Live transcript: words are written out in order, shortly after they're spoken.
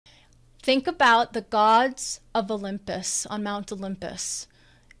Think about the gods of Olympus, on Mount Olympus,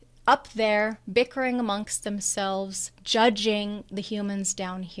 up there bickering amongst themselves, judging the humans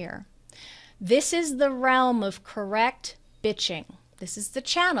down here. This is the realm of correct bitching. This is the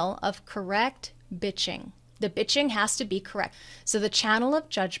channel of correct bitching. The bitching has to be correct. So the channel of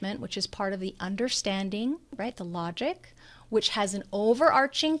judgment, which is part of the understanding, right, the logic, which has an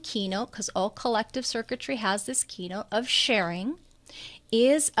overarching keynote, because all collective circuitry has this keynote of sharing,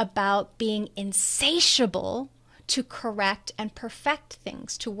 is about being insatiable to correct and perfect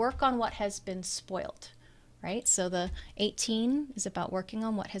things, to work on what has been spoiled, right? So the 18 is about working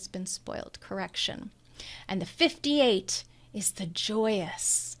on what has been spoiled, correction. And the 58 is the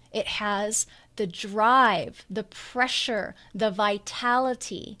joyous. It has the drive, the pressure, the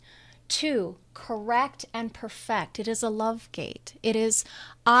vitality to correct and perfect. It is a love gate. It is,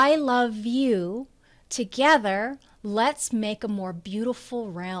 I love you, together, let's make a more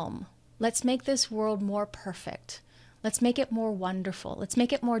beautiful realm. Let's make this world more perfect. Let's make it more wonderful. Let's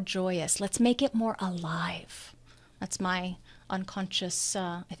make it more joyous. Let's make it more alive. That's my unconscious,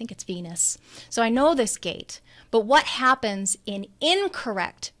 I think it's Venus. So I know this gate. But what happens in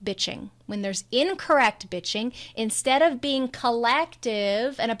incorrect bitching? When there's incorrect bitching, instead of being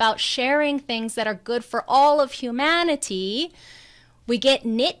collective and about sharing things that are good for all of humanity, we get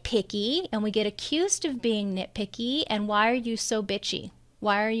nitpicky and we get accused of being nitpicky. And why are you so bitchy?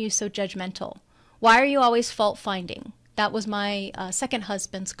 Why are you so judgmental? Why are you always fault finding? That was my second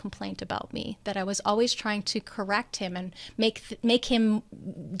husband's complaint about me, that I was always trying to correct him and make him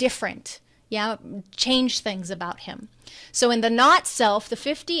different. Yeah, change things about him. So in the not self, the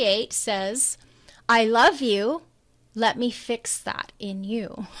 58 says, I love you. Let me fix that in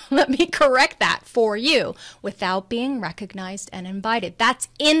you. Let me correct that for you without being recognized and invited. That's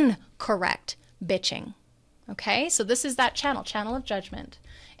incorrect bitching. Okay, so this is that channel of judgment.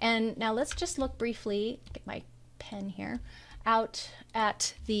 And now let's just look briefly, get my pen here, out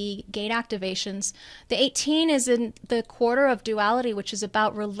at the gate activations. The 18 is in the quarter of duality, which is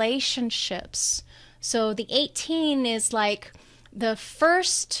about relationships. So the 18 is like the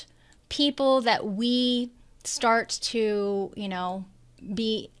first people that we start to,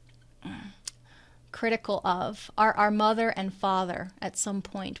 be critical of are our mother and father at some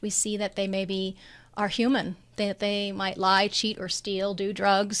point. We see that they maybe are human, that they might lie, cheat, or steal, do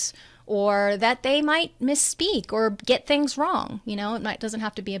drugs, or that they might misspeak or get things wrong. It doesn't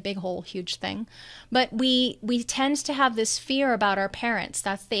have to be a big whole huge thing. But we tend to have this fear about our parents.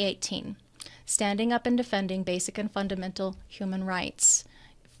 That's the 18. Standing up and defending basic and fundamental human rights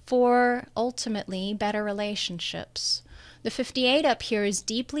for ultimately better relationships. The 58 up here is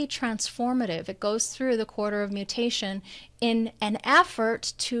deeply transformative. It goes through the quarter of mutation in an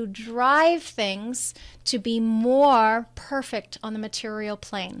effort to drive things to be more perfect on the material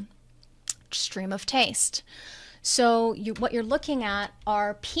plane. Stream of taste. So what you're looking at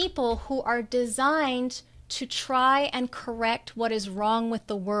are people who are designed to try and correct what is wrong with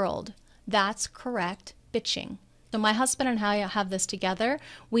the world. That's correct bitching. So my husband and I have this together.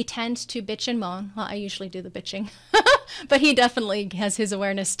 We tend to bitch and moan. Well, I usually do the bitching, but he definitely has his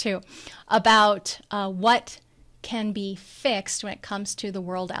awareness too about what can be fixed when it comes to the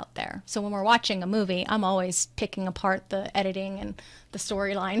world out there. So when we're watching a movie, I'm always picking apart the editing and the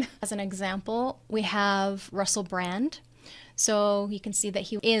storyline. As an example, we have Russell Brand. So you can see that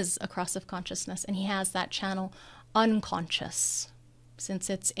he is a cross of consciousness, and he has that channel unconscious, since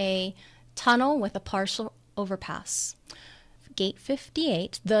it's a tunnel with a partial overpass. Gate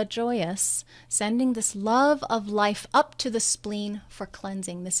 58, the joyous, sending this love of life up to the spleen for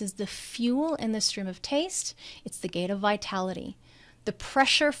cleansing. This is the fuel in the stream of taste. It's the gate of vitality. The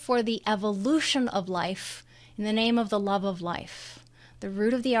pressure for the evolution of life in the name of the love of life. The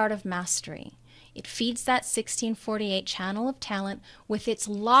root of the art of mastery. It feeds that 1648 channel of talent with its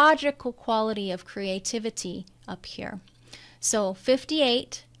logical quality of creativity up here. So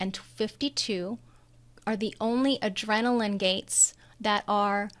 58 and 52 are the only adrenaline gates that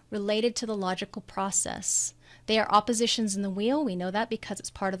are related to the logical process. They are oppositions in the wheel. We know that because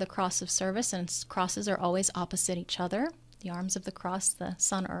it's part of the cross of service, and crosses are always opposite each other. The arms of the cross, the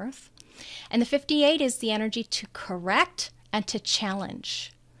sun, earth. And the 58 is the energy to correct and to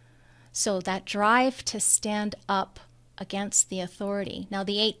challenge. So that drive to stand up against the authority. Now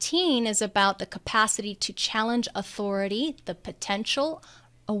the 18 is about the capacity to challenge authority, the potential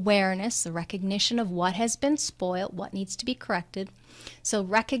awareness, the recognition of what has been spoiled, what needs to be corrected. So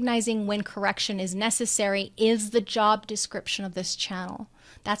recognizing when correction is necessary is the job description of this channel.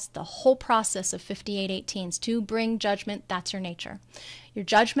 That's the whole process of 5818s. To bring judgment, that's your nature. Your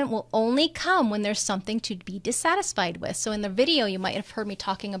judgment will only come when there's something to be dissatisfied with. So in the video, you might have heard me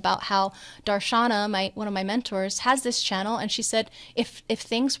talking about how Darshana, one of my mentors, has this channel, and she said if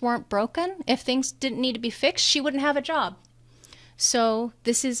things weren't broken, if things didn't need to be fixed, she wouldn't have a job. So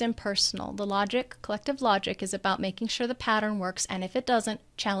this is impersonal. The logic, collective logic, is about making sure the pattern works, and if it doesn't,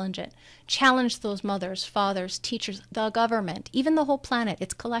 challenge it. Challenge those mothers, fathers, teachers, the government, even the whole planet.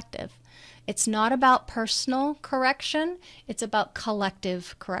 It's collective. It's not about personal correction. It's about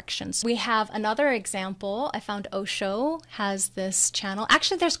collective corrections. We have another example. I found Osho has this channel.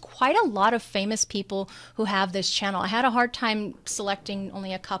 Actually, there's quite a lot of famous people who have this channel. I had a hard time selecting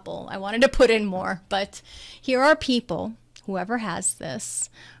only a couple. I wanted to put in more, but here are people, whoever has this,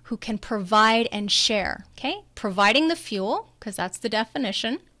 who can provide and share, okay? Providing the fuel, because that's the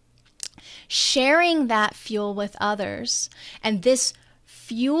definition. Sharing that fuel with others, and this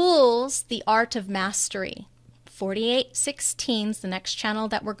fuels the art of mastery. 4816s, the next channel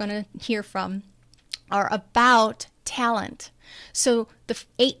that we're going to hear from, are about talent. So the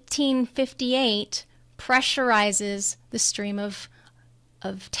 1858 pressurizes the stream of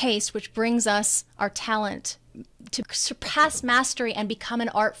taste, which brings us our talent to surpass mastery and become an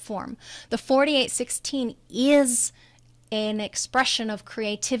art form. The 4816 is an expression of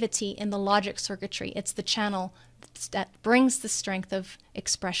creativity in the logic circuitry. It's the channel that brings the strength of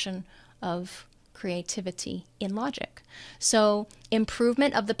expression of creativity in logic. So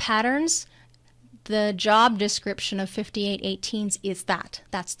improvement of the patterns, the job description of 5818s is that.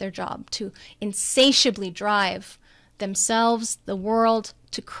 That's their job, to insatiably drive themselves, the world,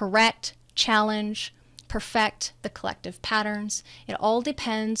 to correct, challenge, perfect the collective patterns. It all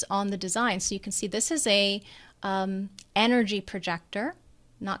depends on the design. So you can see this is a energy projector,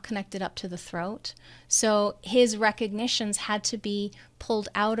 not connected up to the throat. So his recognitions had to be pulled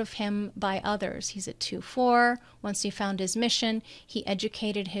out of him by others. He's at 2-4. Once he found his mission, he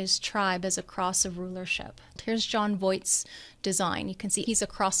educated his tribe as a cross of rulership. Here's John Voight's design. You can see he's a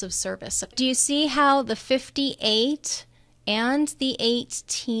cross of service. Do you see how the 58 and the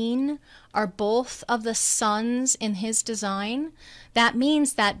 18 are both of the suns in his design? That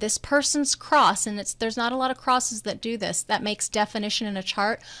means that this person's cross, and there's not a lot of crosses that do this, that makes definition in a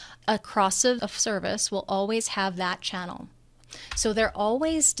chart. A cross of service will always have that channel. So they're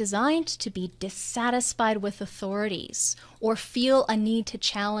always designed to be dissatisfied with authorities or feel a need to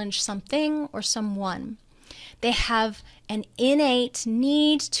challenge something or someone. They have an innate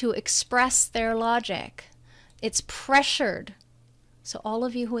need to express their logic. It's pressured. So all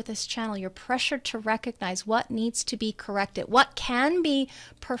of you with this channel, you're pressured to recognize what needs to be corrected, what can be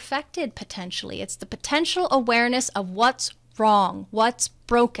perfected potentially. It's the potential awareness of what's wrong, what's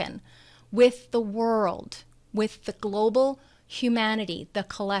broken with the world, with the global humanity, the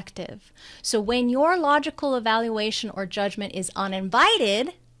collective. So when your logical evaluation or judgment is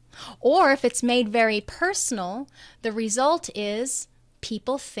uninvited, or if it's made very personal, the result is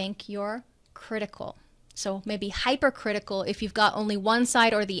people think you're critical. So maybe hypercritical if you've got only one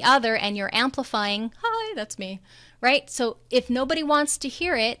side or the other and you're amplifying, hi, that's me, right? So if nobody wants to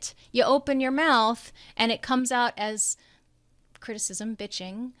hear it, you open your mouth and it comes out as criticism,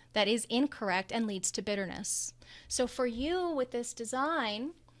 bitching, that is incorrect and leads to bitterness. So for you with this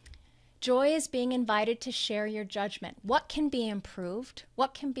design, joy is being invited to share your judgment. What can be improved?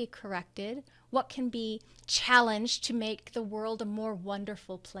 What can be corrected? What can be challenged to make the world a more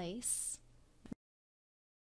wonderful place?